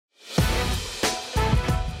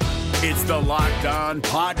It's the Locked On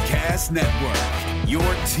Podcast Network, your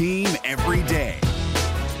team every day.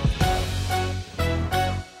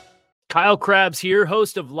 Kyle Krabs here,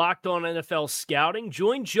 host of Locked On NFL Scouting.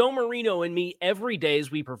 Join Joe Marino and me every day as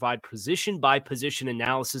we provide position-by-position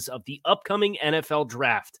analysis of the upcoming NFL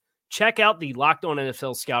Draft. Check out the Locked On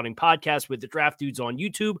NFL Scouting podcast with the Draft Dudes on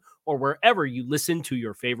YouTube or wherever you listen to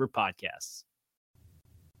your favorite podcasts.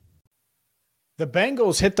 The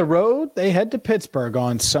Bengals hit the road. They head to Pittsburgh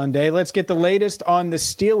on Sunday. Let's get the latest on the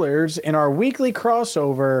Steelers in our weekly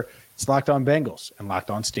crossover. It's Locked On Bengals and Locked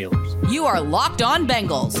On Steelers. You are Locked On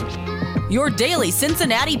Bengals, your daily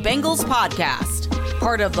Cincinnati Bengals podcast.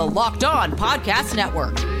 Part of the Locked On Podcast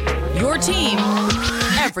Network, your team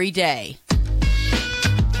every day.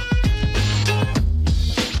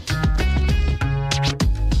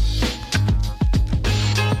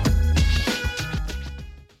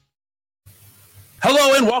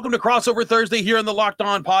 Hello and welcome to Crossover Thursday here on the Locked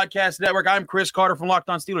On Podcast Network. I'm Chris Carter from Locked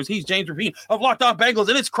On Steelers. He's James Rapine of Locked On Bengals,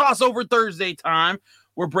 and it's Crossover Thursday time.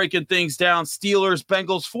 We're breaking things down. Steelers,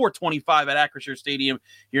 Bengals, 4:25 at Acrisure Stadium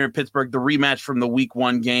here in Pittsburgh, the rematch from the Week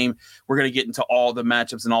 1 game. We're going to get into all the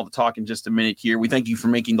matchups and all the talk in just a minute here. We thank you for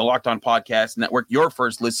making the Locked On Podcast Network your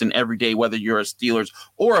first listen every day, whether you're a Steelers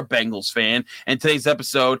or a Bengals fan. And today's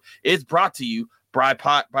episode is brought to you by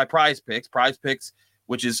Prize Picks. Prize Picks,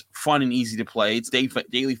 which is fun and easy to play. It's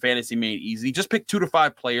daily fantasy made easy. Just pick 2 to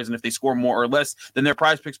 5 players, and if they score more or less than their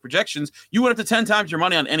Prize Picks projections, you win up to 10 times your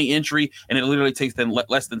money on any entry, and it literally takes them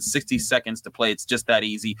less than 60 seconds to play. It's just that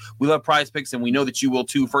easy. We love Prize Picks, and we know that you will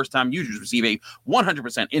too. First-time users receive a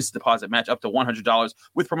 100% instant deposit match up to $100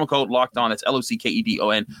 with promo code Locked On. That's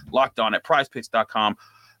LOCKEDON, Locked On at PrizePicks.com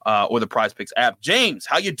or the Prize Picks app. James,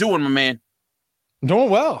 how you doing, my man?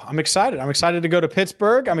 Doing well. I'm excited. I'm excited to go to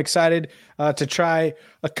Pittsburgh. I'm excited to try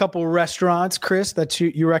a couple restaurants, Chris, that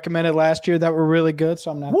you recommended last year that were really good.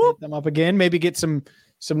 So I'm not hitting them up again. Maybe get some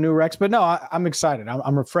new recs. But no, I'm excited.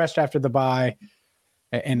 I'm refreshed after the bye.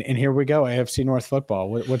 And here we go. AFC North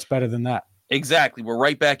football. What's better than that? Exactly. We're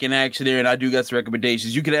right back in action there, and I do got some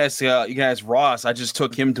recommendations. You can ask Ross. I just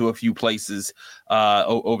took him to a few places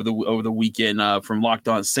over the weekend from Locked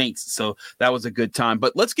On Saints, so that was a good time.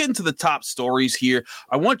 But let's get into the top stories here.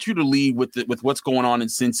 I want you to lead with what's going on in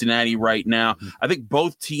Cincinnati right now. I think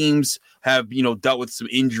both teams have dealt with some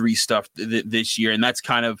injury stuff this year, and that's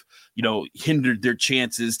kind of hindered their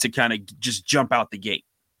chances to kind of just jump out the gate.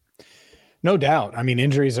 No doubt. I mean,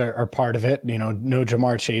 injuries are part of it. No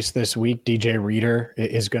Jamar Chase this week. DJ Reader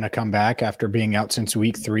is going to come back after being out since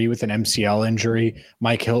week 3 with an MCL injury.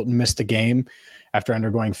 Mike Hilton missed a game after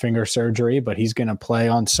undergoing finger surgery, but he's going to play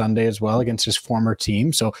on Sunday as well against his former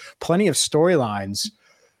team. So plenty of storylines.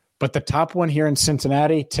 But the top one here in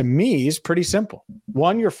Cincinnati, to me, is pretty simple.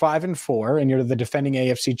 One, you're 5-4, and you're the defending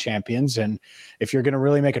AFC champions. And if you're going to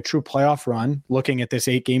really make a true playoff run, looking at this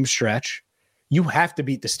 8-game stretch, you have to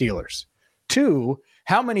beat the Steelers. 2,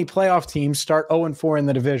 how many playoff teams start 0-4 in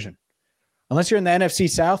the division? Unless you're in the NFC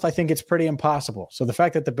South, I think it's pretty impossible. So the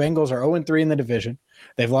fact that the Bengals are 0-3 in the division,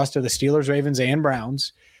 they've lost to the Steelers, Ravens, and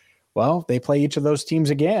Browns. Well, they play each of those teams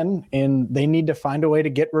again, and they need to find a way to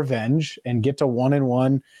get revenge and get to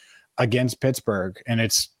 1-1 against Pittsburgh. And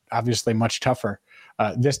it's obviously much tougher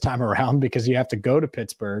this time around because you have to go to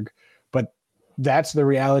Pittsburgh. But that's the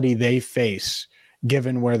reality they face,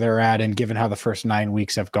 given where they're at and given how the first 9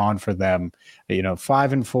 weeks have gone for them.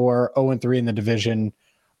 5-4, 0-3 in the division.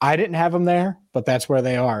 I didn't have them there, but that's where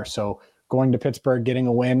they are. So going to Pittsburgh, getting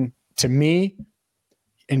a win, to me,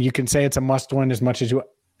 and you can say it's a must win as much as you,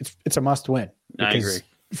 it's a must win. I agree.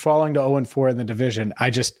 Falling to 0-4 in the division,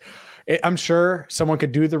 I'm sure someone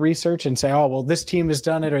could do the research and say, oh, well, this team has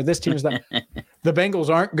done it or this team has done it. The Bengals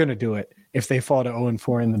aren't going to do it if they fall to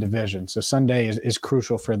 0-4 in the division. So Sunday is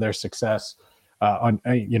crucial for their success.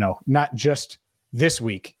 Not just this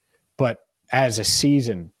week, but as the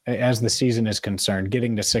season is concerned,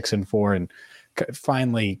 getting to 6-4 and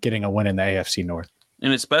finally getting a win in the AFC North.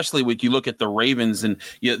 And especially when you look at the Ravens and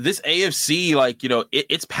this AFC,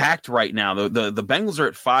 it's packed right now. The Bengals are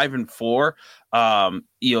at 5-4.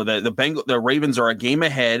 The Ravens are a game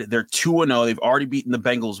ahead. They're 2-0. They've already beaten the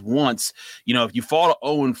Bengals once. If you fall to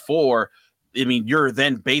 0-4, I mean, you're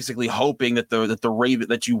then basically hoping that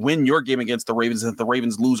that you win your game against the Ravens, and that the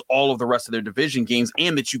Ravens lose all of the rest of their division games,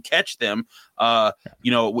 and that you catch them,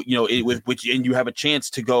 with which, and you have a chance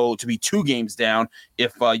to be 2 games down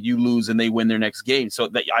if you lose and they win their next game. So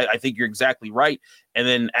I think you're exactly right. And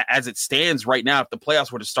then as it stands right now, if the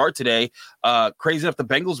playoffs were to start today, crazy enough, the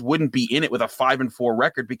Bengals wouldn't be in it with a 5-4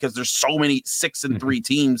 record because there's so many 6-3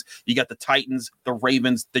 teams. You got the Titans, the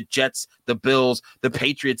Ravens, the Jets, the Bills, the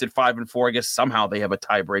Patriots at 5-4. I guess somehow they have a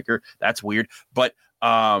tiebreaker. That's weird. But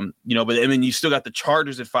and then you still got the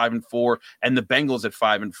Chargers at 5-4 and the Bengals at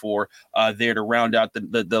 5-4 there to round out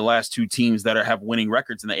the last two teams that have winning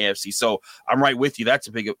records in the AFC. So I'm right with you. That's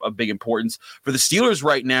a big importance for the Steelers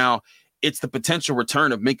right now. It's the potential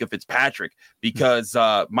return of Minkah Fitzpatrick because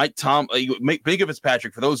Minkah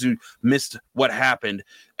Fitzpatrick, for those who missed what happened,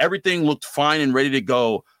 everything looked fine and ready to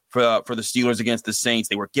go for the Steelers against the Saints.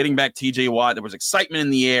 They were getting back TJ Watt. There was excitement in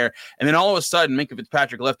the air. And then all of a sudden, Minkah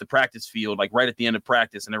Fitzpatrick left the practice field, like right at the end of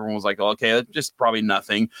practice. And everyone was like, oh, okay, that's just probably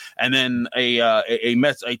nothing. And then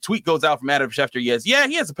a tweet goes out from Adam Schefter. He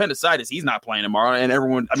has appendicitis. He's not playing tomorrow.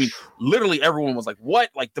 And literally everyone was like, what?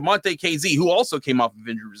 Like DeMonte KZ, who also came off of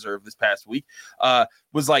injury reserve this past week,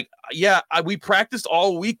 was like, we practiced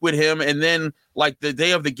all week with him. And then like the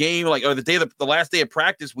day of the game, the last day of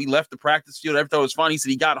practice, we left the practice field. Everything was fun. He said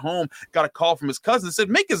he got home, got a call from his cousin that said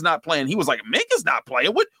Minkah's not playing. He was like, Minkah's not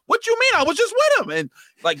playing? What you mean? I was just with him. And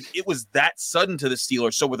like, it was that sudden to the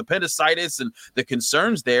Steelers. So with appendicitis and the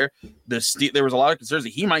concerns there, there was a lot of concerns that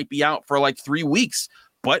he might be out for like 3 weeks.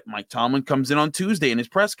 But Mike Tomlin comes in on Tuesday in his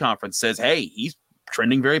press conference, says, hey, he's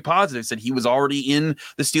trending very positive. Said he was already in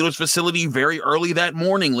the Steelers facility very early that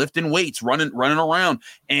morning, lifting weights, running around.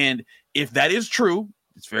 And if that is true,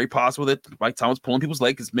 it's very possible that Mike Tomlin's pulling people's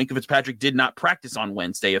leg because Minkah Fitzpatrick did not practice on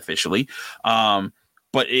Wednesday officially.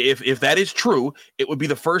 But if that is true, it would be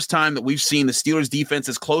the first time that we've seen the Steelers defense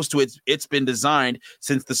as close to it's been designed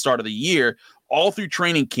since the start of the year. All through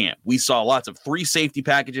training camp, we saw lots of 3 safety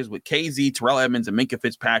packages with KZ, Terrell Edmonds, and Minkah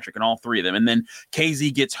Fitzpatrick, and all 3 of them. And then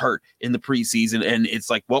KZ gets hurt in the preseason, and it's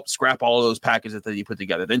like, well, scrap all of those packages that he put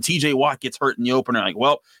together. Then TJ Watt gets hurt in the opener, like,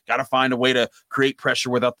 well, got to find a way to create pressure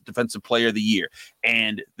without the defensive player of the year.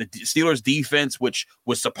 And the Steelers defense, which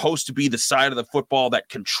was supposed to be the side of the football that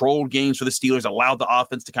controlled games for the Steelers, allowed the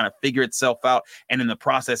offense to kind of figure itself out, and in the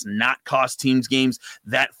process not cost teams games.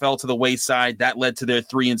 That fell to the wayside. That led to their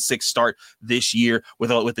 3-6 start this year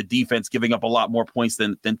with the defense giving up a lot more points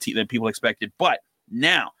than people expected. But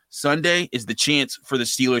now Sunday is the chance for the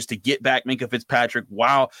Steelers to get back Minkah Fitzpatrick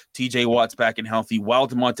while TJ Watt's back and healthy, while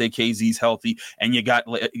DeMonte KZ's healthy, and you got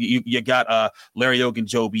Larry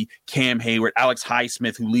Ogunjobi, Cam Hayward, Alex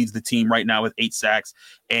Highsmith, who leads the team right now with 8 sacks,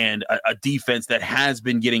 and a defense that has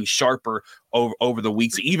been getting sharper over the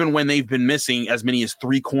weeks, even when they've been missing as many as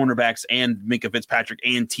 3 cornerbacks and Minkah Fitzpatrick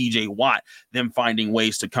and TJ Watt, them finding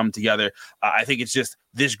ways to come together. I think it's just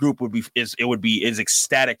this group is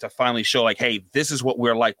ecstatic to finally show like, hey, this is what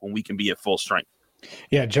we're like when we can be at full strength.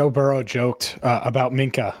 Yeah, Joe Burrow joked about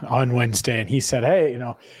Minkah on Wednesday, and he said, hey,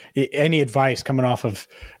 any advice coming off of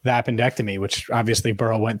the appendectomy, which obviously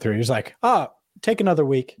Burrow went through. He was like, take another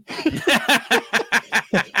week.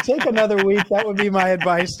 Take another week. That would be my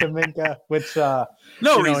advice to Minkah, which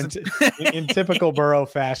in typical Burrow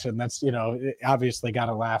fashion, that's, obviously got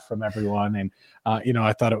a laugh from everyone. And,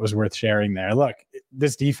 I thought it was worth sharing there. Look,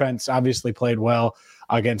 this defense obviously played well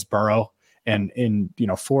against Burrow, and in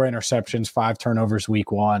 4 interceptions, 5 turnovers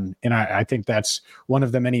week 1. And I think that's one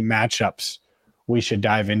of the many matchups we should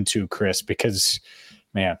dive into, Chris, because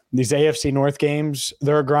man, these AFC North games,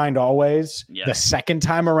 they're a grind always. Yes. The second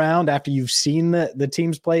time around, after you've seen the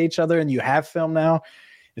teams play each other and you have film now,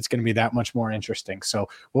 it's going to be that much more interesting. So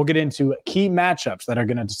we'll get into key matchups that are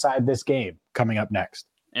going to decide this game coming up next.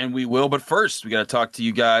 And we will, but first, we got to talk to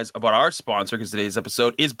you guys about our sponsor, because today's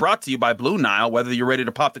episode is brought to you by Blue Nile. Whether you're ready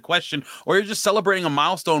to pop the question or you're just celebrating a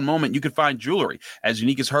milestone moment, you can find jewelry as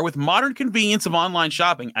unique as her with modern convenience of online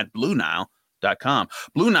shopping at BlueNile.com.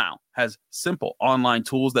 Blue Nile has simple online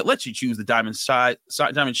tools that let you choose the diamond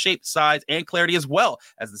shape, size, and clarity, as well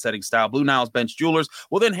as the setting style. Blue Nile's bench jewelers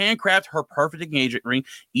will then handcraft her perfect engagement ring,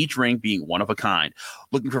 each ring being one of a kind.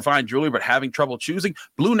 Looking for fine jewelry but having trouble choosing?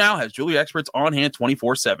 Blue Nile has jewelry experts on hand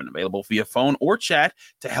 24/7, available via phone or chat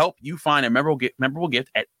to help you find a memorable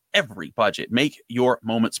gift at every budget. Make your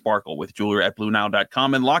moment sparkle with jewelry at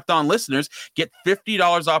BlueNile.com. And Locked On listeners get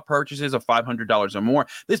 $50 off purchases of $500 or more.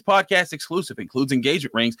 This podcast exclusive includes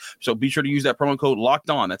engagement rings, so be sure to use that promo code Locked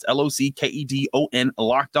On. That's LOCKEDON,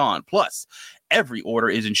 Locked On. Plus, every order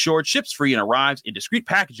is insured, ships free, and arrives in discreet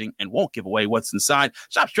packaging and won't give away what's inside.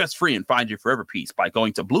 Shop stress-free and find your forever piece by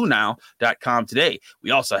going to BlueNile.com today.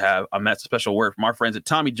 We also have a special word from our friends at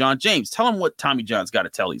Tommy John. James, tell them what Tommy John's got to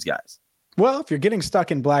tell these guys. Well, if you're getting stuck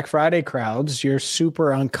in Black Friday crowds, you're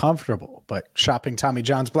super uncomfortable. But shopping Tommy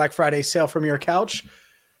John's Black Friday sale from your couch,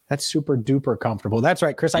 That's super duper comfortable. That's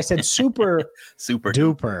right, Chris. I said super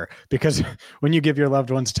duper because when you give your loved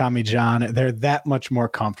ones Tommy John, they're that much more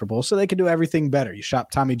comfortable, so they can do everything better. You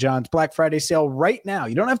shop Tommy John's Black Friday sale right now.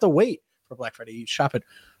 You don't have to wait for Black Friday. You shop it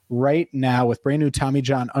right now with brand new Tommy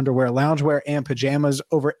John underwear, loungewear, and pajamas.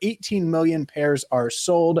 Over 18 million pairs are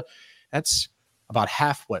sold. That's about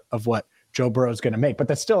half of what Joe Burrow is going to make, but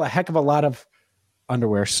that's still a heck of a lot of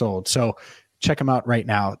underwear sold. So check them out right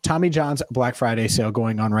now. Tommy John's Black Friday sale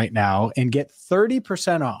going on right now, and get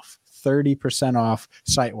 30% off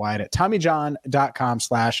site-wide at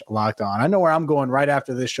TommyJohn.com/lockedon. I know where I'm going right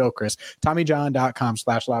after this show, Chris.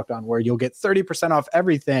 TommyJohn.com/lockedon, where you'll get 30% off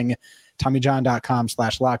everything.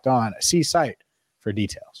 TommyJohn.com/lockedon. See site for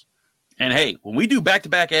details. And hey, when we do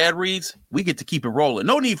back-to-back ad reads, we get to keep it rolling.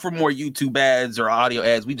 No need for more YouTube ads or audio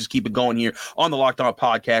ads. We just keep it going here on the Locked On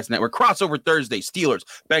Podcast Network. Crossover Thursday, Steelers,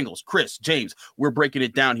 Bengals, Chris, James. We're breaking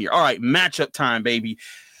it down here. All right, matchup time, baby.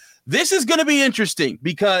 This is going to be interesting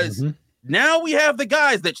because now we have the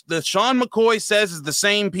guys that Sean McCoy says is the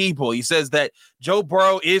same people. He says that Joe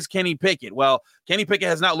Burrow is Kenny Pickett. Well, Kenny Pickett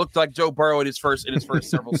has not looked like Joe Burrow in his first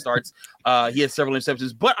several starts. He has several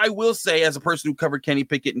interceptions. But I will say, as a person who covered Kenny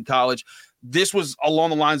Pickett in college, this was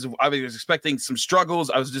along the lines of I was expecting some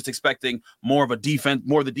struggles. I was just expecting more of the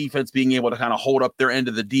defense being able to kind of hold up their end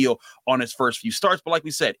of the deal on his first few starts. But like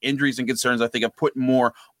we said, injuries and concerns, I think, have put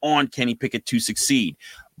more on Kenny Pickett to succeed.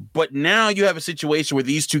 But now you have a situation where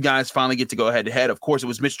these two guys finally get to go head-to-head. Of course, it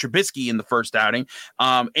was Mitch Trubisky in the first outing.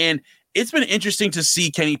 And it's been interesting to see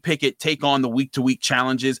Kenny Pickett take on the week-to-week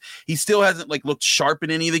challenges. He still hasn't looked sharp in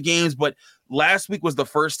any of the games, but last week was the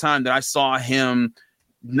first time that I saw him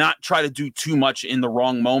not try to do too much in the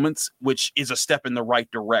wrong moments, which is a step in the right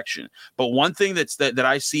direction. But one thing that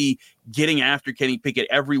I see getting after Kenny Pickett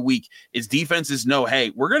every week is defenses know,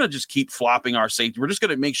 hey, we're going to just keep flopping our safety. We're just going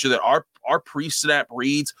to make sure that our pre-snap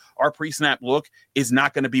reads, our pre-snap look is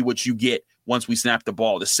not going to be what you get once we snap the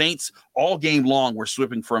ball. The Saints all game long were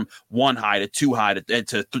slipping from one high to two high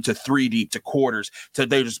to three deep to quarters to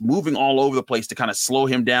they're just moving all over the place to kind of slow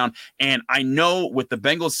him down. And I know with the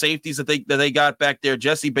Bengals safeties that they got back there,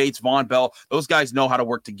 Jesse Bates, Von Bell, those guys know how to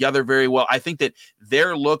work together very well. I think that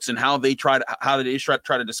their looks and how they try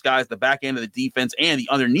to disguise the back end of the defense and the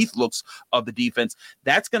underneath looks of the defense,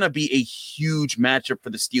 that's going to be a huge matchup for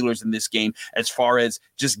the Steelers in this game as far as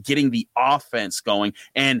just getting the offense going.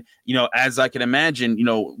 And, as I can imagine,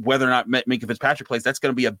 whether or not Minkah Fitzpatrick plays, that's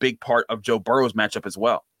going to be a big part of Joe Burrow's matchup as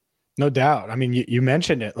well. No doubt. I mean, you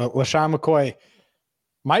mentioned it. LaShawn McCoy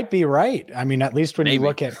might be right. I mean, at least when you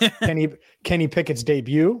look at Kenny Pickett's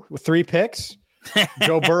debut with 3 picks,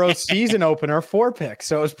 Joe Burrow's season opener, 4 picks.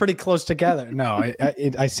 So it was pretty close together. No,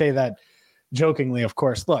 I say that jokingly, of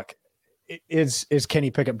course. Look, is Kenny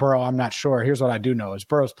Pickett Burrow? I'm not sure. Here's what I do know is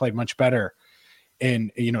Burrow's played much better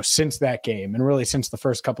since that game and really since the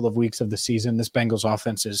first couple of weeks of the season. This Bengals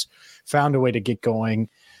offense has found a way to get going.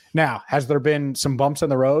 Now, has there been some bumps in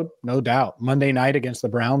the road? No doubt. Monday night against the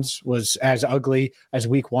Browns was as ugly as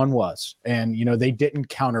week 1 was. And, they didn't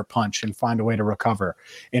counter punch and find a way to recover.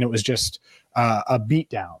 And it was just a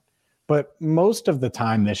beatdown. But most of the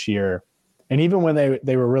time this year, and even when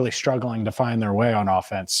they were really struggling to find their way on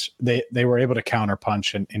offense, they were able to counter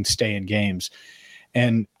punch and stay in games.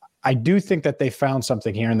 And I do think that they found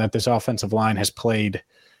something here and that this offensive line has played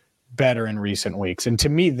better in recent weeks. And to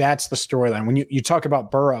me, that's the storyline. When you talk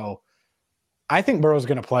about Burrow, I think Burrow's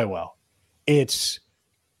going to play well. Does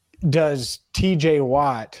TJ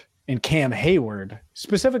Watt and Cam Hayward,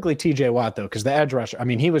 specifically TJ Watt, though, because the edge rusher, I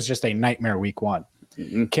mean, he was just a nightmare week 1.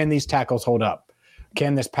 Mm-hmm. Can these tackles hold up?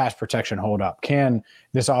 Can this pass protection hold up? Can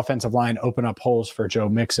this offensive line open up holes for Joe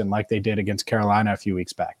Mixon like they did against Carolina a few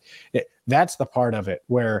weeks back? That's the part of it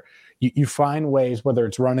where you find ways, whether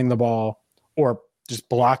it's running the ball or just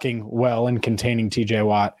blocking well and containing TJ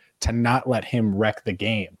Watt, to not let him wreck the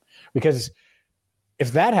game. Because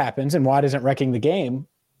if that happens and Watt isn't wrecking the game,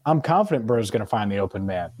 I'm confident Burrow's going to find the open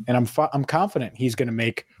man. And I'm confident he's going to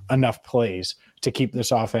make enough plays to keep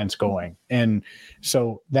this offense going. And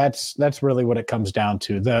so that's really what it comes down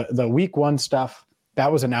to. The week 1 stuff,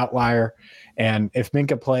 that was an outlier. And if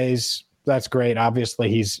Minkah plays, that's great. Obviously,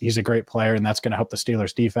 he's a great player, and that's going to help the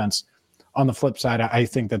Steelers defense. On the flip side, I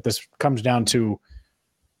think that this comes down to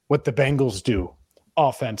what the Bengals do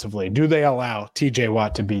offensively. Do they allow TJ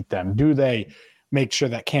Watt to beat them? Do they make sure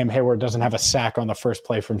that Cam Hayward doesn't have a sack on the first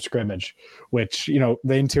play from scrimmage, which, the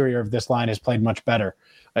interior of this line has played much better.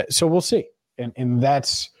 So we'll see. And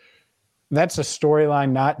that's a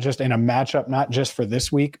storyline, not just in a matchup, not just for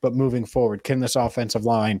this week, but moving forward. Can this offensive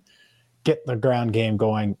line get the ground game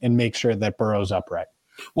going and make sure that Burrow's upright?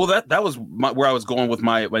 Well, that was where I was going with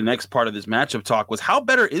my next part of this matchup talk was how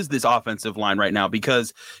better is this offensive line right now?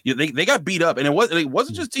 Because they got beat up, and it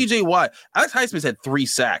wasn't just TJ Watt. Alex Highsmith had 3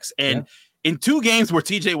 sacks, and in 2 games where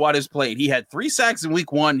TJ Watt has played, he had 3 sacks in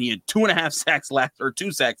week 1. He had 2.5 sacks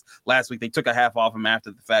 2 sacks last week. They took a half off him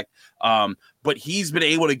after the fact. But he's been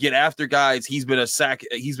able to get after guys. He's been a sack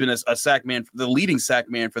man, the leading sack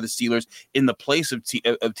man for the Steelers in the place of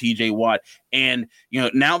TJ Watt. And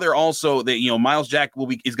now they're also Miles Jack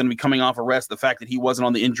is going to be coming off arrest. The fact that he wasn't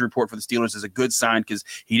on the injury report for the Steelers is a good sign because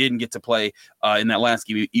he didn't get to play in that last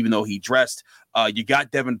game, even though he dressed. You got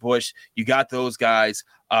Devin Bush, you got those guys.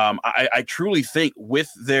 I truly think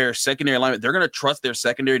with their secondary alignment, they're going to trust their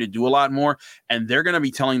secondary to do a lot more, and they're going to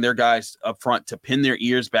be telling their guys up front to pin their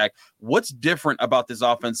ears back. What's different about this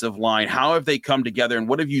offensive line? How have they come together, and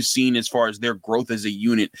what have you seen as far as their growth as a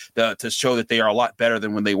unit to show that they are a lot better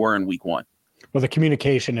than when they were in week 1? Well, the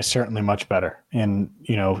communication is certainly much better. And,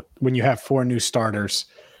 when you have 4 new starters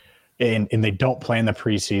and they don't play in the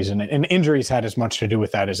preseason, and injuries had as much to do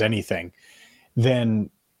with that as anything, then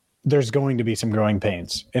there's going to be some growing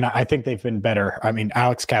pains. And I think they've been better. I mean,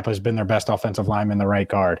 Alex Kappa has been their best offensive lineman, the right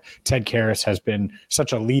guard. Ted Karras has been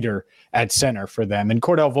such a leader at center for them. And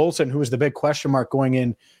Cordell Volson, who was the big question mark going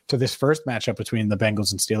into this first matchup between the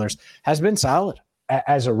Bengals and Steelers, has been solid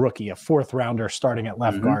as a rookie, a 4th rounder starting at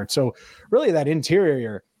left guard. So really that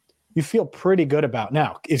interior, you feel pretty good about.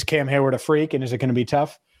 Now, is Cam Hayward a freak and is it going to be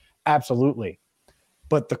tough? Absolutely.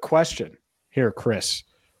 But the question here, Chris,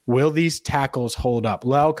 will these tackles hold up?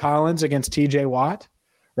 La'el Collins against TJ Watt,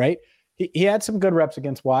 right? He had some good reps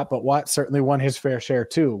against Watt, but Watt certainly won his fair share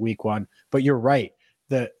too, week 1. But you're right.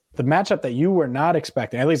 The matchup that you were not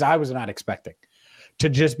expecting, at least I was not expecting, to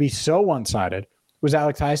just be so one-sided was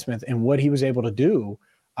Alex Highsmith and what he was able to do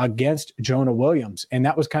against Jonah Williams. And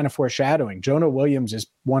that was kind of foreshadowing. Jonah Williams is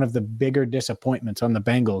one of the bigger disappointments on the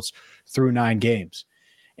Bengals through 9 games.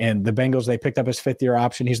 And the Bengals, they picked up his 5th-year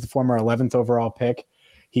option. He's the former 11th overall pick.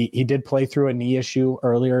 He did play through a knee issue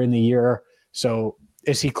earlier in the year. So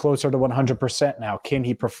is he closer to 100% now? Can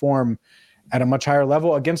he perform at a much higher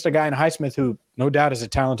level against a guy in Highsmith who no doubt is a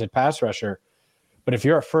talented pass rusher? But if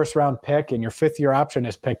you're a 1st-round pick and your 5th-year option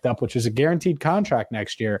is picked up, which is a guaranteed contract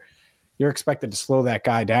next year, you're expected to slow that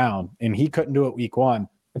guy down. And he couldn't do it week 1.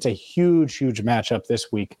 It's a huge, huge matchup this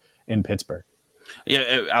week in Pittsburgh.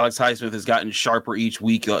 Yeah, Alex Highsmith has gotten sharper each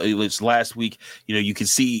week. Last week, you can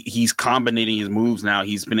see he's combining his moves now.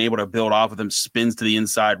 He's been able to build off of them, spins to the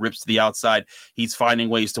inside, rips to the outside. He's finding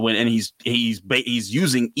ways to win, and he's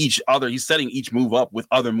using each other. He's setting each move up with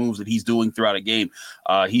other moves that he's doing throughout a game.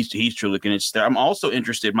 He's truly looking interested. I'm also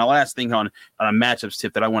interested. My last thing on a matchups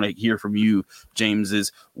tip that I want to hear from you, James,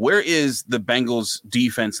 is where is the Bengals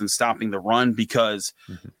defense in stopping the run? Because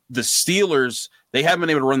the Steelers, they haven't been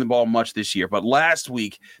able to run the ball much this year, but last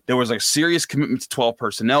week there was a serious commitment to 12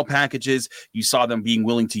 personnel packages. You saw them being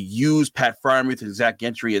willing to use Pat Freiermuth and Zach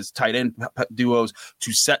Gentry as tight end duos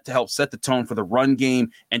to help set the tone for the run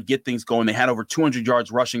game and get things going. They had over 200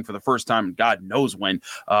 yards rushing for the first time, God knows when,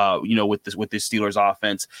 with this Steelers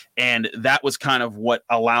offense, and that was kind of what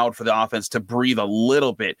allowed for the offense to breathe a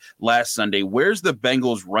little bit last Sunday. Where's the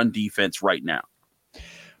Bengals' run defense right now?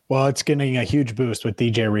 Well, it's getting a huge boost with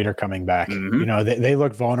DJ Reader coming back. They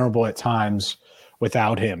look vulnerable at times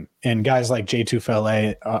without him. And guys like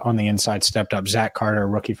J2FLA on the inside stepped up. Zach Carter,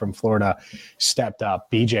 rookie from Florida, stepped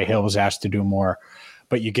up. BJ Hill was asked to do more.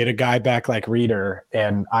 But you get a guy back like Reader,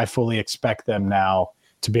 and I fully expect them now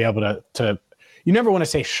to be able to you never want to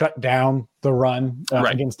say shut down the run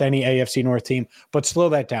against any AFC North team, but slow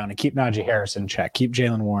that down and keep Najee Harris in check, keep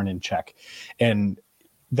Jaylen Warren in check. And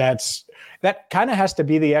that kind of has to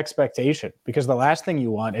be the expectation, because the last thing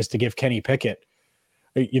you want is to give Kenny Pickett,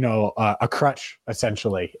 a crutch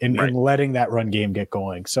essentially in letting that run game get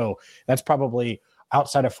going. So that's probably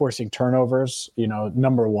outside of forcing turnovers,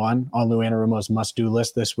 number 1 on Lou Anarumo's must-do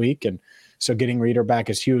list this week. And so getting Reader back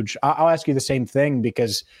is huge. I'll ask you the same thing,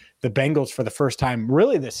 because the Bengals for the first time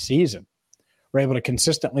really this season were able to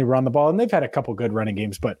consistently run the ball. And they've had a couple good running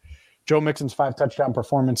games, but Joe Mixon's 5-touchdown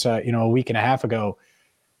performance, a week and a half ago,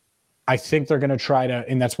 I think they're going to try to,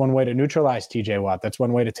 and that's one way to neutralize TJ Watt. That's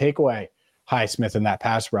one way to take away Highsmith in that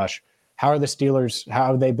pass rush. How are the Steelers, how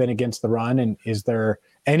have they been against the run? And is there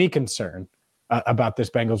any concern about this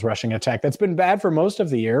Bengals rushing attack that's been bad for most of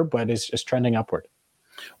the year, but is trending upward?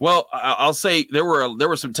 Well, I'll say there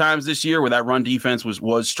were some times this year where that run defense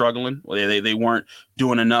was struggling. They weren't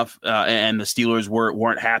doing enough, and the Steelers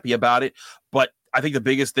weren't happy about it. But I think the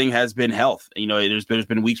biggest thing has been health. You know, there's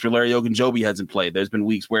been weeks where Larry Ogunjobi hasn't played. There's been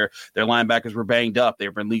weeks where their linebackers were banged up. There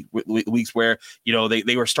have been weeks where, you know,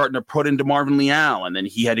 they were starting to put into Marvin Leal, and then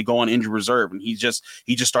he had to go on injured reserve, and he just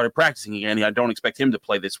started practicing again. I don't expect him to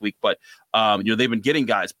play this week, but you know, they've been getting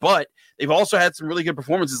guys. But they've also had some really good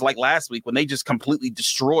performances, like last week when they just completely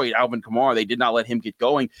destroyed Alvin Kamara. They did not let him get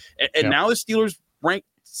going, and now the Steelers rank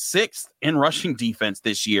 6th in rushing defense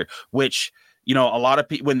this year, which, you know, a lot of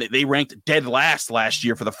people, when they ranked dead last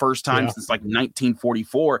year for the first time since like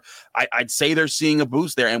 1944, I'd say they're seeing a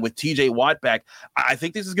boost there. And with TJ Watt back, I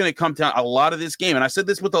think this is going to come down a lot of this game. And I said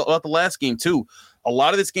this with the last game too. A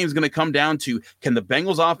lot of this game is going to come down to, can the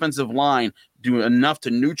Bengals offensive line do enough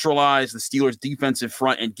to neutralize the Steelers defensive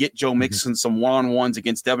front and get Joe Mixon some one-on-ones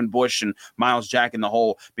against Devin Bush and Miles Jack in the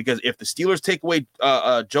hole? Because if the Steelers take away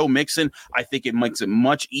Joe Mixon, I think it makes it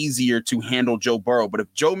much easier to handle Joe Burrow. But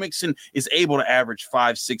if Joe Mixon is able to average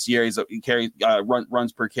 5-6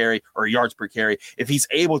 runs per carry or yards per carry, if he's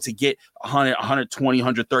able to get 100, 120,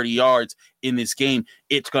 130 yards in this game,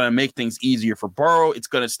 it's going to make things easier for Burrow. It's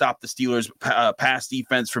going to stop the Steelers' pass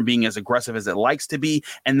defense from being as aggressive as it likes to be.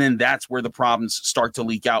 And then that's where the problems start to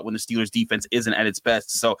leak out when the Steelers' defense isn't at its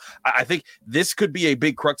best. So I think this could be a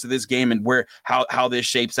big crux of this game, and where how this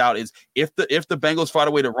shapes out is if the Bengals find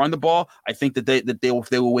a way to run the ball, I think that they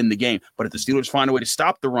will win the game. But if the Steelers find a way to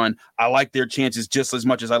stop the run, I like their chances just as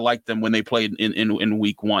much as I liked them when they played in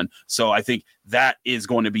week 1. So I think that is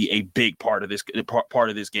going to be a big part of this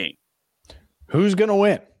game. Who's going to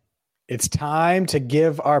win? It's time to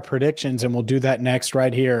give our predictions, and we'll do that next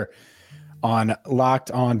right here on Locked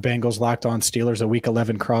On Bengals, Locked On Steelers, a Week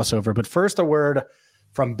 11 crossover. But first, a word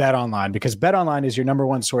from BetOnline, because BetOnline is your number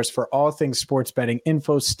one source for all things sports betting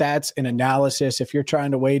info, stats, and analysis. If you're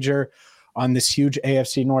trying to wager on this huge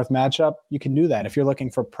AFC North matchup, you can do that. If you're looking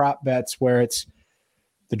for prop bets where it's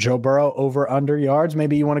the Joe Burrow over/under yards,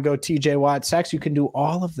 maybe you want to go TJ Watt sacks, you can do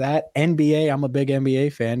all of that. NBA, I'm a big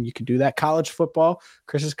NBA fan. You can do that. College football,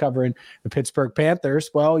 Chris is covering the Pittsburgh Panthers.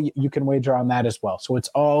 Well, you can wager on that as well. So it's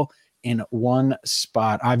all in one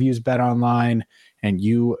spot. I've used BetOnline, and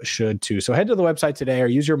you should too. So head to the website today or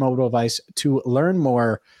use your mobile device to learn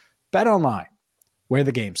more. BetOnline, where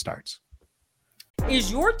the game starts.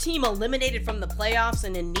 Is your team eliminated from the playoffs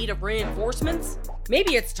and in need of reinforcements?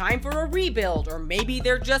 Maybe it's time for a rebuild, or maybe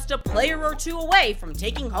they're just a player or two away from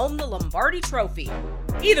taking home the Lombardi Trophy.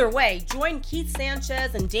 Either way, join Keith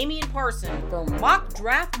Sanchez and Damian Parson for Mock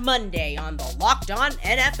Draft Monday on the Locked On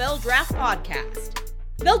NFL Draft Podcast.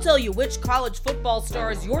 They'll tell you which college football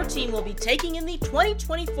stars your team will be taking in the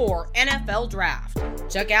 2024 NFL Draft.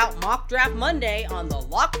 Check out Mock Draft Monday on the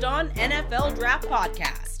Locked On NFL Draft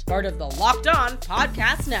Podcast, part of the Locked On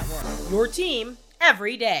Podcast Network, your team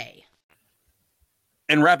every day.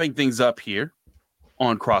 And wrapping things up here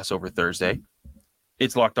on Crossover Thursday,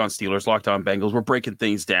 it's Locked On Steelers, Locked On Bengals. We're breaking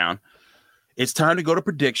things down. It's time to go to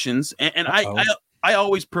predictions, and I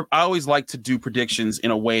always like to do predictions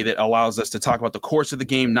in a way that allows us to talk about the course of the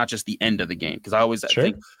game, not just the end of the game. Because I always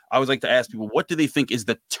like to ask people, what do they think is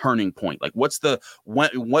the turning point? Like, what is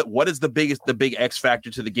the big X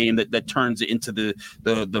factor to the game that turns it into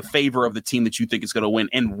the favor of the team that you think is going to win,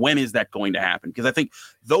 and when is that going to happen? Because I think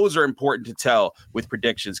those are important to tell with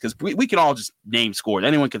predictions, because we can all just name scores.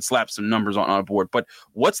 Anyone can slap some numbers on a board, but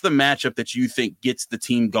what's the matchup that you think gets the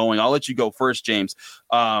team going? I'll let you go first, James.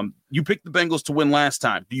 You picked the Bengals to win last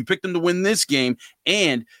time. Do you pick them to win this game?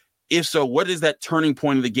 And if so, what is that turning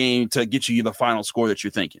point of the game to get you the final score that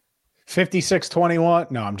you're thinking?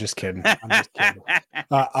 56-21. No, I'm just kidding.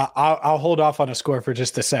 I'll hold off on a score for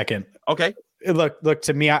just a second. Okay. Look,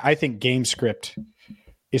 to me, I think game script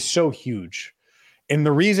is so huge. And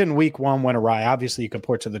the reason week 1 went awry, obviously you could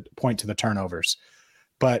point to the turnovers,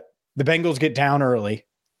 but the Bengals get down early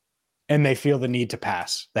and they feel the need to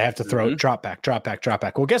pass. They have to throw drop back.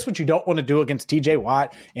 Well, guess what you don't want to do against TJ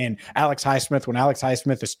Watt and Alex Highsmith when Alex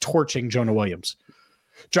Highsmith is torching Jonah Williams?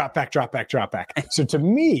 Drop back. So to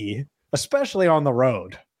me, especially on the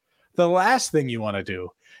road, the last thing you want to do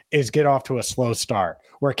is get off to a slow start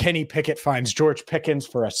where Kenny Pickett finds George Pickens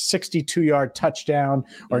for a 62-yard touchdown,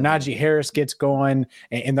 or Najee Harris gets going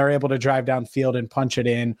and they're able to drive downfield and punch it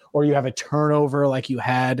in, or you have a turnover like you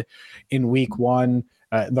had in week 1,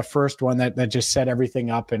 the first one that just set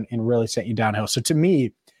everything up and really sent you downhill. So to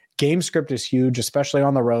me, game script is huge, especially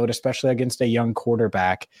on the road, especially against a young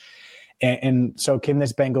quarterback. And so can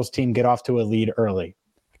this Bengals team get off to a lead early?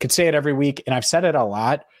 I could say it every week, and I've said it a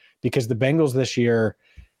lot, because the Bengals this year,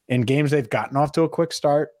 in games they've gotten off to a quick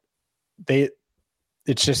start, it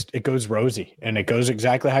goes rosy, and it goes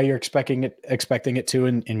exactly how you're expecting it to,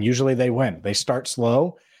 and usually they win. They start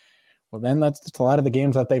slow. well, then that's a lot of the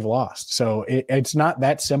games that they've lost. So it's not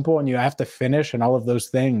that simple, and you have to finish and all of those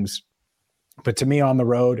things. But to me, on the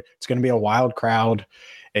road, it's going to be a wild crowd.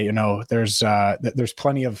 There's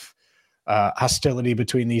plenty of hostility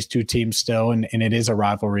between these two teams still, and it is a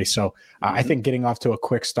rivalry. So I think getting off to a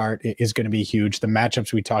quick start is going to be huge. The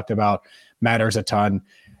matchups we talked about matters a ton.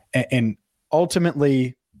 And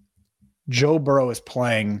ultimately, Joe Burrow is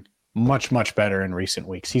playing much, much better in recent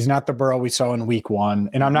weeks. He's not the Burrow we saw in week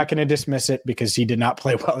 1, and I'm not going to dismiss it because he did not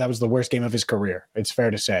play well. That was the worst game of his career. It's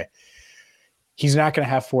fair to say. He's not going to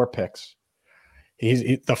have 4 picks.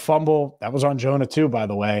 The fumble, that was on Jonah too, by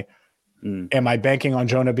the way. Am I banking on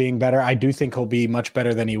Jonah being better? I do think he'll be much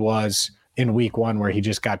better than he was in week 1, where he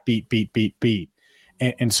just got beat.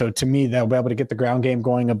 And so to me, they'll be able to get the ground game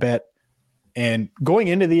going a bit. And going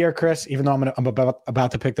into the year, Chris, even though I'm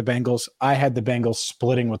about to pick the Bengals, I had the Bengals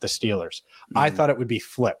splitting with the Steelers. I thought it would be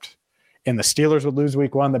flipped. And the Steelers would lose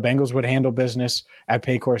week 1. The Bengals would handle business at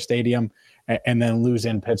Paycor Stadium and then lose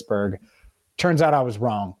in Pittsburgh. Turns out I was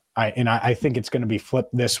wrong. I think it's going to be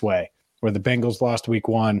flipped this way, where the Bengals lost week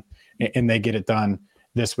 1 and they get it done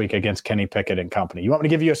this week against Kenny Pickett and company. You want me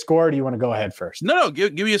to give you a score, or do you want to go ahead first? No,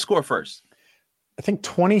 give me a score first. I think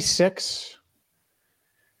 26-17,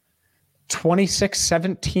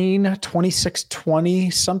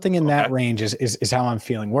 26-20, something in that range is how I'm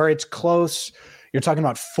feeling. Where it's close, you're talking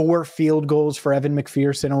about 4 field goals for Evan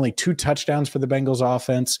McPherson, only 2 touchdowns for the Bengals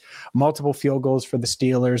offense, multiple field goals for the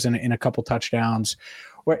Steelers, and a couple touchdowns.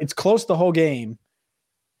 Where it's close the whole game,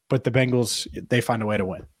 but the Bengals, they find a way to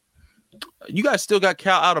win. You guys still got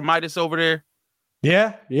Cal out of Midas over there?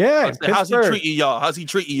 Yeah. How's he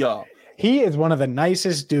treating y'all? He is one of the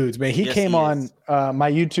nicest dudes, man. He came on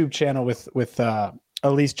my YouTube channel with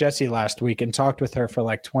Elise Jesse last week and talked with her for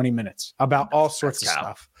like 20 minutes about all sorts of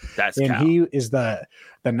stuff. He is the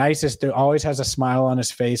nicest dude, always has a smile on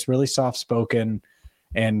his face, really soft-spoken.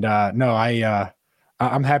 And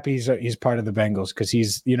I'm happy he's part of the Bengals, because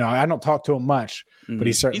he's, I don't talk to him much, but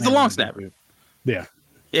he's certainly a long snapper. Yeah.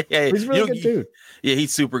 Yeah, he's a really good dude. Yeah,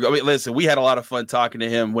 he's super good. I mean, listen, we had a lot of fun talking to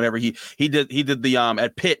him whenever he did the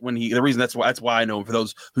at Pitt when the reason that's why I know him, for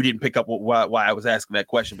those who didn't pick up why I was asking that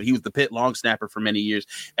question, but he was the Pitt long snapper for many years.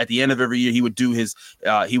 At the end of every year, he would do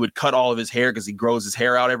he would cut all of his hair, because he grows his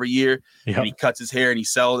hair out every year. Yep. And he cuts his hair and he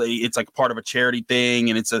sells it. It's like part of a charity thing,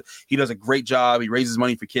 and he does a great job. He raises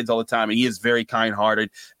money for kids all the time, and he is very kind-hearted.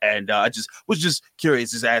 And I was just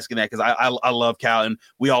curious, just asking that, because I love Cal, and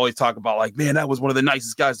we always talk about, like, man, that was one of the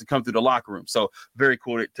nicest guys to come through the locker room. So very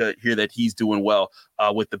cool to hear that he's doing well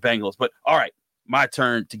with the Bengals. But all right, my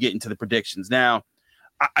turn to get into the predictions. Now,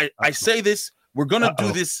 I say this, we're going to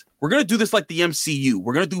do this. We're going to do this like the MCU.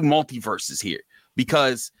 We're going to do multiverses here,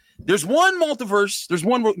 because there's one multiverse. There's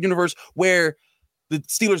one universe where the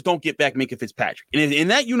Steelers don't get back Minkah Fitzpatrick. And in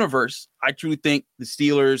that universe, I truly think the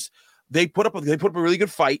Steelers, they put up a really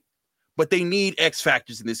good fight, but they need X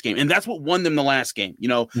factors in this game. And that's what won them the last game.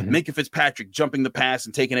 Minkah Fitzpatrick jumping the pass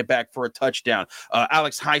and taking it back for a touchdown.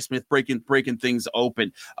 Alex Highsmith breaking things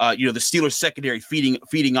open. The Steelers secondary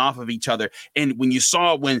feeding off of each other. And when you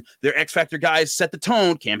saw when their X factor guys set the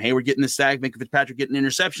tone, Cam Hayward getting the sack, Minkah Fitzpatrick getting an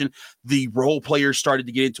interception, the role players started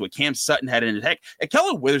to get into it. Cam Sutton had an attack. And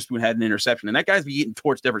Keller Witherspoon had an interception, and that guy's been getting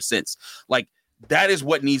torched ever since. Like, that is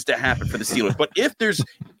what needs to happen for the Steelers. But if there's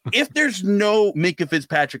no Minkah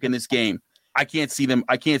Fitzpatrick in this game, I can't see them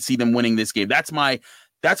winning this game. That's my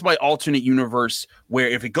alternate universe, where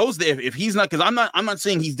if it goes there, if he's not, because I'm not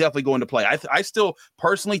saying he's definitely going to play. I still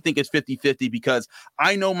personally think it's 50-50, because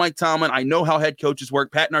I know Mike Tomlin. I know how head coaches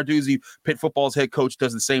work. Pat Narduzzi, Pitt football's head coach,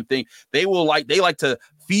 does the same thing. They like to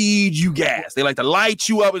feed you gas. They like to light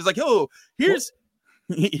you up. It's like, oh, here's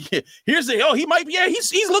he might be,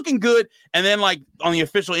 he's looking good, and then like on the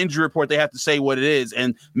official injury report they have to say what it is,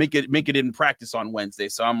 and make it didn't practice on Wednesday.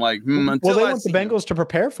 So I'm like, they want the Bengals to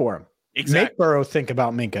prepare for him. Exactly. Make Burrow think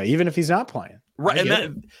about Minkah, even if he's not playing. Right,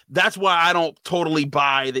 and that's why I don't totally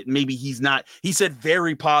buy that maybe he's not. He said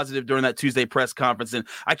very positive during that Tuesday press conference, and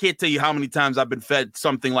I can't tell you how many times I've been fed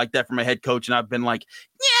something like that from a head coach, and I've been like,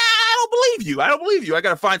 I don't believe you. I got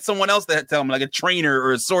to find someone else to tell me, like a trainer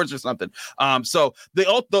or a source or something. So the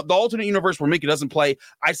alternate universe where Minkah doesn't play,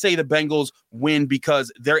 I say the Bengals win,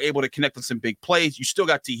 because they're able to connect on some big plays. You still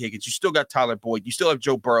got T. Higgins. You still got Tyler Boyd. You still have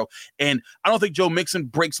Joe Burrow. And I don't think Joe Mixon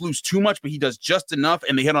breaks loose too much, but he does just enough,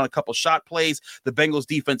 and they hit on a couple shot plays. The Bengals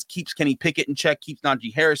defense keeps Kenny Pickett in check, keeps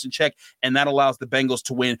Najee Harris in check, and that allows the Bengals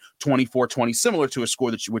to win 24-20, similar to a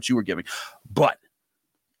score that what you were giving. But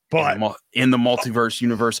in the multiverse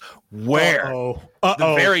universe, where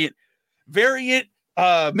the variant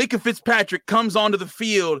Minkah Fitzpatrick comes onto the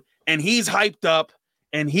field and he's hyped up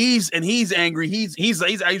And he's angry. He's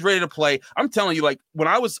ready to play. I'm telling you, like when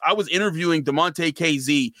I was interviewing DeMonte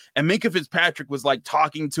KZ and Minkah Fitzpatrick was like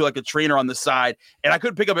talking to like a trainer on the side, and I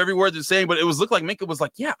couldn't pick up every word they're saying, but it looked like Minkah was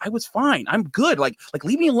like, "Yeah, I was fine. I'm good. Like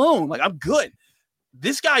leave me alone. Like I'm good."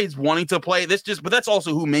 This guy is wanting to play. But that's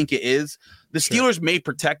also who Minkah is. The Steelers may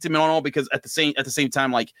protect him and all because at the same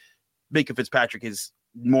time, like Minkah Fitzpatrick is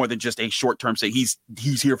more than just a short-term say. He's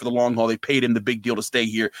here for the long haul. They paid him the big deal to stay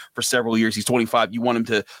here for several years. He's 25. You want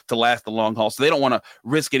him to last the long haul. So they don't want to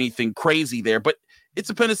risk anything crazy there. But it's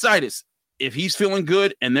appendicitis. If he's feeling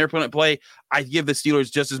good and they're going to play, I give the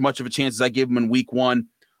Steelers just as much of a chance as I gave them in week 1.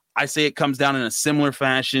 I say it comes down in a similar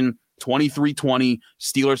fashion. 23-20,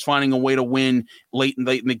 Steelers finding a way to win late in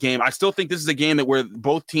the game. I still think this is a game where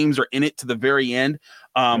both teams are in it to the very end.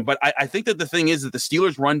 But I think that the thing is that the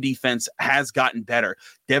Steelers' run defense has gotten better.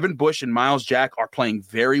 Devin Bush and Myles Jack are playing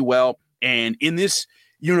very well. And in this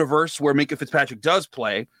universe where Minkah Fitzpatrick does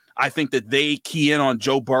play, I think that they key in on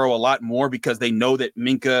Joe Burrow a lot more because they know that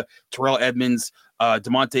Minkah, Terrell Edmonds,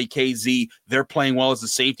 DeMonte KZ, they're playing well as the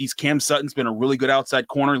safeties. Cam Sutton's been a really good outside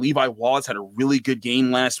corner. Levi Wallace had a really good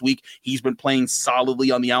game last week. He's been playing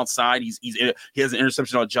solidly on the outside. He has an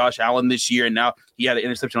interception on Josh Allen this year, and now he had an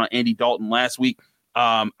interception on Andy Dalton last week.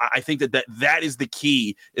 I think that is the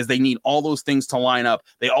key, is they need all those things to line up.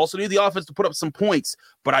 They also need the offense to put up some points,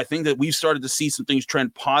 but I think that we've started to see some things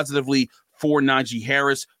trend positively for Najee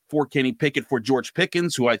Harris, for Kenny Pickett, for George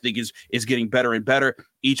Pickens, who I think is getting better and better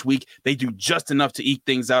each week. They do just enough to eke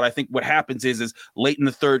things out. I think what happens is late in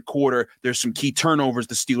the third quarter, there's some key turnovers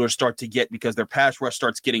the Steelers start to get because their pass rush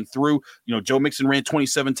starts getting through. You know, Joe Mixon ran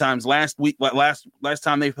 27 times last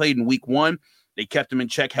time they played in week 1. They kept him in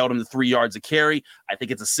check, held him to 3 yards a carry. I think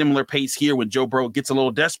it's a similar pace here when Joe Burrow gets a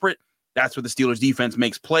little desperate. That's where the Steelers defense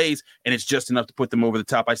makes plays, and it's just enough to put them over the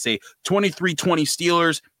top. I say 23-20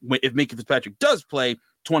 Steelers if Minkah Fitzpatrick does play,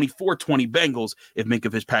 24-20 Bengals if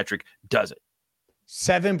Minkah Fitzpatrick does it.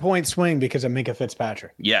 7-point swing because of Minkah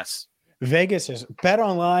Fitzpatrick. Yes. Vegas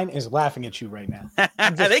BetOnline is laughing at you right now.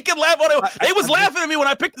 They can laugh on it. They was laughing at me when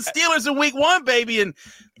I picked the Steelers in week 1, baby. And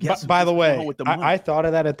by the way, I thought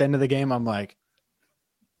of that at the end of the game. I'm like,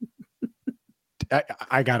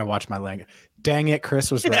 I got to watch my language. Dang it,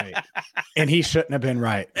 Chris was right. And he shouldn't have been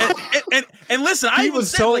right. And listen, I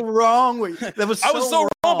was so wrong. I was so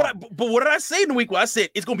wrong. But what did I say in week 1? I said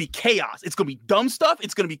it's going to be chaos. It's going to be dumb stuff.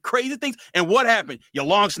 It's going to be crazy things. And what happened? Your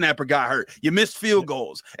long snapper got hurt. You missed field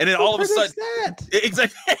goals. And then all of a sudden,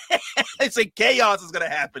 exactly, it's like chaos is going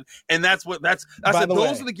to happen. And I said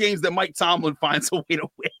those are the games that Mike Tomlin finds a way to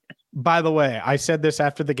win. By the way, I said this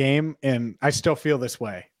after the game, and I still feel this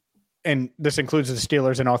way. And this includes the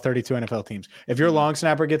Steelers and all 32 NFL teams. If your long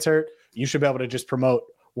snapper gets hurt, you should be able to just promote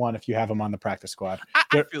one if you have them on the practice squad.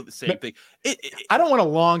 I feel the same thing. I don't want a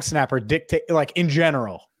long snapper dictate, like in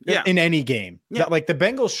general, in any game. Yeah. Like the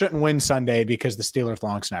Bengals shouldn't win Sunday because the Steelers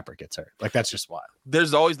long snapper gets hurt. Like that's just wild.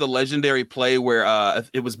 There's always the legendary play where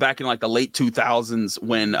it was back in like the late 2000s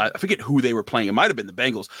when I forget who they were playing. It might have been the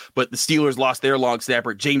Bengals, but the Steelers lost their long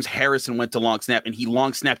snapper. James Harrison went to long snap and he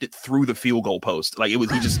long snapped it through the field goal post. Like it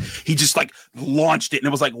was, he just like launched it and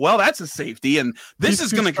it was like, well, that's a safety and this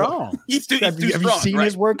is going to go. He's too strong. Have you seen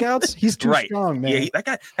his workouts? He's too strong, man. Yeah,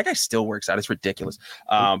 that guy still works out. It's ridiculous.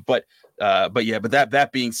 But that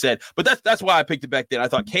being said, but that's why I picked it back then. I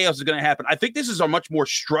thought chaos is going to happen. I think this is a much more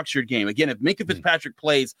structured game. Again, if Minkah Fitzpatrick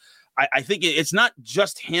plays, I think it's not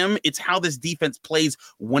just him. It's how this defense plays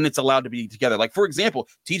when it's allowed to be together. Like, for example,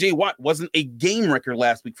 TJ Watt wasn't a game wrecker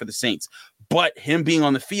last week for the Saints, but him being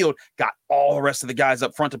on the field got all the rest of the guys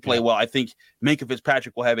up front to play well. I think Minkah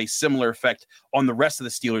Fitzpatrick will have a similar effect on the rest of the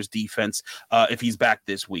Steelers defense if he's back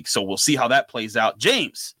this week. So we'll see how that plays out.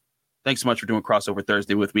 James, thanks so much for doing Crossover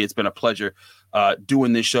Thursday with me. It's been a pleasure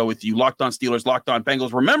doing this show with you. Locked On Steelers, Locked On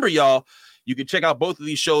Bengals. Remember, y'all, you can check out both of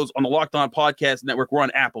these shows on the Locked On Podcast Network. We're on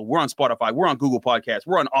Apple. We're on Spotify. We're on Google Podcasts.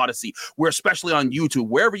 We're on Odyssey. We're especially on YouTube.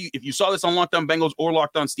 Wherever if you saw this on Locked On Bengals or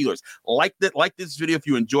Locked On Steelers, like this video if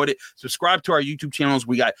you enjoyed it. Subscribe to our YouTube channels.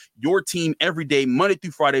 We got your team every day, Monday through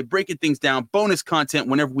Friday, breaking things down, bonus content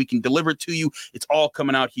whenever we can deliver it to you. It's all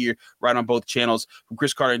coming out here right on both channels. From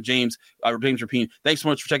Chris Carter and James Rapien, thanks so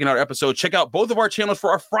much for checking out our episode. Check out both of our channels for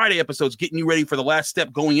our Friday episodes, getting you ready for the last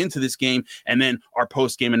step going into this game, and then our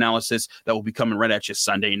post-game analysis that will be coming right at you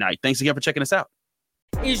Sunday night. Thanks again for checking us out.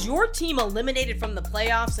 Is your team eliminated from the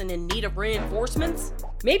playoffs and in need of reinforcements?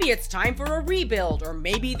 Maybe it's time for a rebuild, or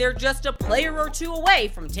maybe they're just a player or two away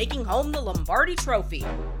from taking home the Lombardi Trophy.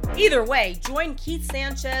 Either way, join Keith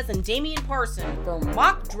Sanchez and Damian Parson for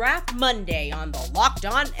Mock Draft Monday on the Locked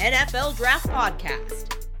On NFL Draft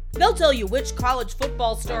Podcast. They'll tell you which college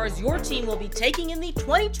football stars your team will be taking in the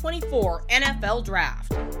 2024 NFL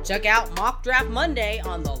Draft. Check out Mock Draft Monday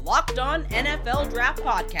on the Locked On NFL Draft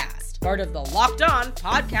Podcast, part of the Locked On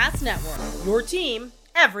Podcast Network, your team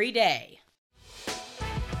every day.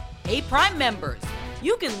 Hey, Prime members,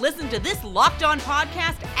 you can listen to this Locked On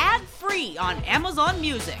podcast ad-free on Amazon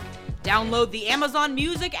Music. Download the Amazon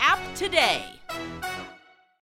Music app today.